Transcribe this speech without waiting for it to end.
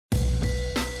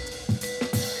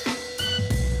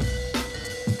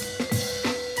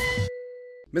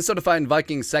Minnesota Fighting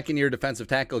Vikings second-year defensive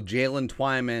tackle Jaylen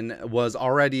Twyman was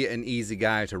already an easy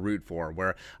guy to root for,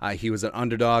 where he was an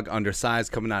underdog,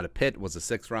 undersized, coming out of Pitt, was a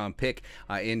sixth-round pick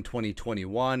in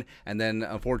 2021, and then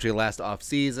unfortunately last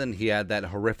offseason he had that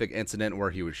horrific incident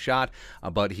where he was shot,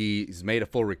 but he's made a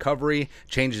full recovery,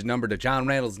 changed his number to John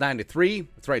Randall's 93.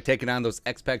 That's right, taking on those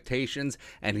expectations,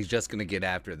 and he's just going to get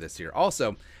after it this year.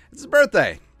 Also, it's his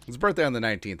birthday. His birthday on the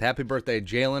 19th. Happy birthday,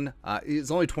 Jaylen.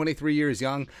 He's only 23 years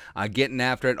young, getting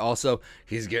after it. Also,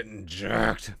 he's getting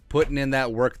jacked, putting in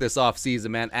that work this offseason,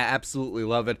 man. I absolutely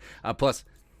love it. Plus,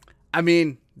 I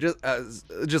mean,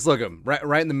 just look at him,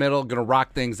 right in the middle, gonna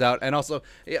rock things out. And also,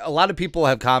 a lot of people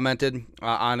have commented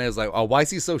on it, as like, oh, why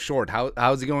is he so short? How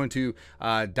is he going to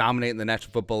dominate in the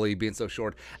National Football League being so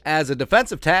short? As a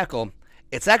defensive tackle,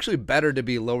 it's actually better to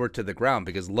be lower to the ground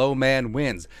because low man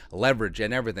wins, leverage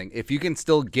and everything. If you can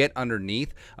still get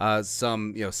underneath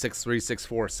some 6'3",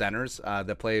 6'4" centers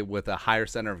that play with a higher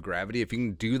center of gravity, if you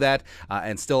can do that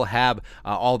and still have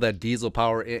all that diesel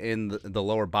power in the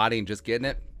lower body and just getting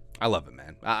it, I love it,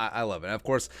 man. I love it. And of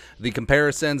course, the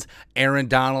comparisons, Aaron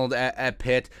Donald at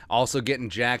Pitt, also getting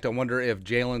jacked. I wonder if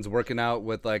Jaylen's working out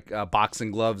with like boxing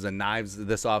gloves and knives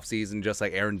this offseason, just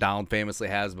like Aaron Donald famously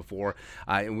has before.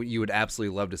 You would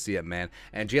absolutely love to see it, man.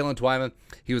 And Jaylen Twyman,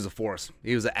 he was a force.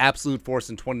 He was an absolute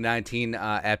force in 2019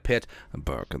 at Pitt,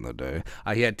 back in the day.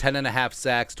 He had 10.5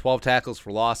 sacks, 12 tackles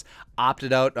for loss,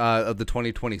 opted out of the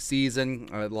 2020 season.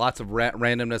 Lots of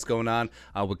randomness going on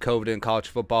with COVID in college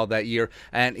football that year.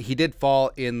 And he did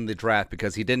fall in the draft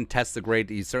because he didn't test the grade.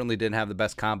 He certainly didn't have the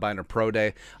best combine or pro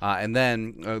day. And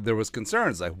then there was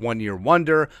concerns like 1-year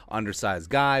wonder, undersized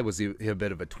guy. Was he a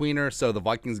bit of a tweener? So the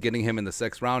Vikings getting him in the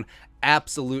 6th round,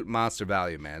 absolute monster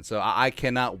value, man. So I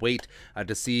cannot wait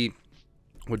to see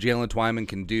what Jaylen Twyman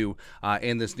can do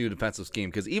in this new defensive scheme.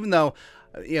 Because even though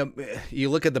you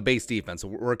look at the base defense,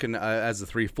 working as a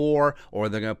 3-4, or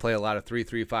they're going to play a lot of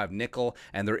 3-3-5 nickel,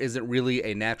 and there isn't really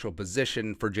a natural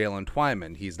position for Jaylen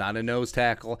Twyman. He's not a nose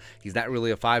tackle. He's not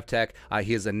really a 5-tech.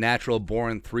 He is a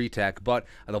natural-born 3-tech. But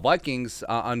the Vikings,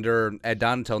 under Ed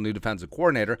Donatel, new defensive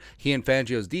coordinator, he and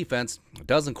Fangio's defense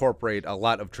does incorporate a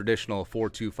lot of traditional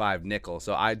 4-2-5 nickel.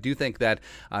 So I do think that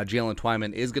Jaylen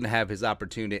Twyman is going to have his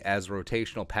opportunity as a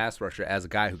rotational pass rusher, as a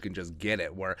guy who can just get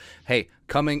it, where, hey,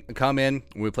 come in,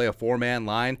 we play a 4-man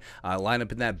line, line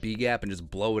up in that B gap and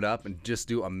just blow it up and just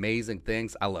do amazing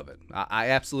things. I love it. I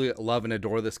absolutely love and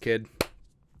adore this kid.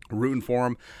 Rooting for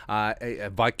him.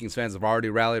 Vikings fans have already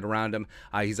rallied around him.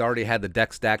 He's already had the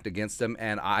deck stacked against him,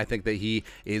 and I think that he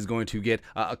is going to get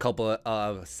a couple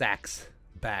of sacks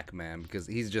back, man, because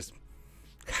he's just...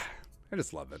 I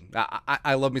just love it.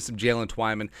 I love me some Jaylen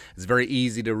Twyman. It's very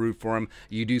easy to root for him.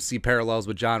 You do see parallels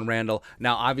with John Randall.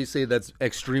 Now, obviously, that's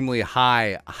extremely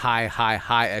high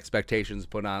expectations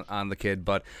put on the kid,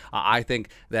 but I think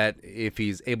that if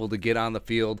he's able to get on the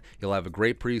field, he'll have a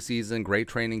great preseason, great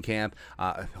training camp.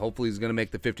 Hopefully, he's going to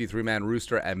make the 53-man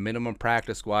rooster at minimum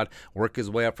practice squad, work his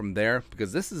way up from there,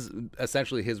 because this is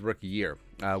essentially his rookie year.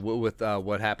 With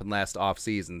what happened last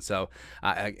offseason. So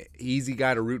easy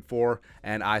guy to root for,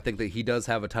 and I think that he does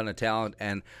have a ton of talent,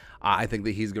 and I think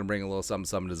that he's going to bring a little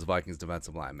something to the Vikings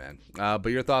defensive line, man. But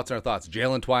your thoughts are thoughts.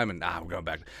 Jaylen Twyman, we're going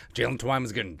back. Jaylen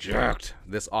Twyman's getting jacked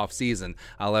this offseason.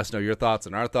 Let us know your thoughts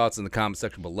and our thoughts in the comment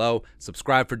section below.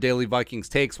 Subscribe for daily Vikings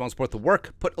takes. Want to support the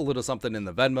work? Put a little something in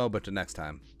the Venmo. But till next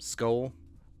time, Skol,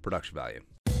 production value.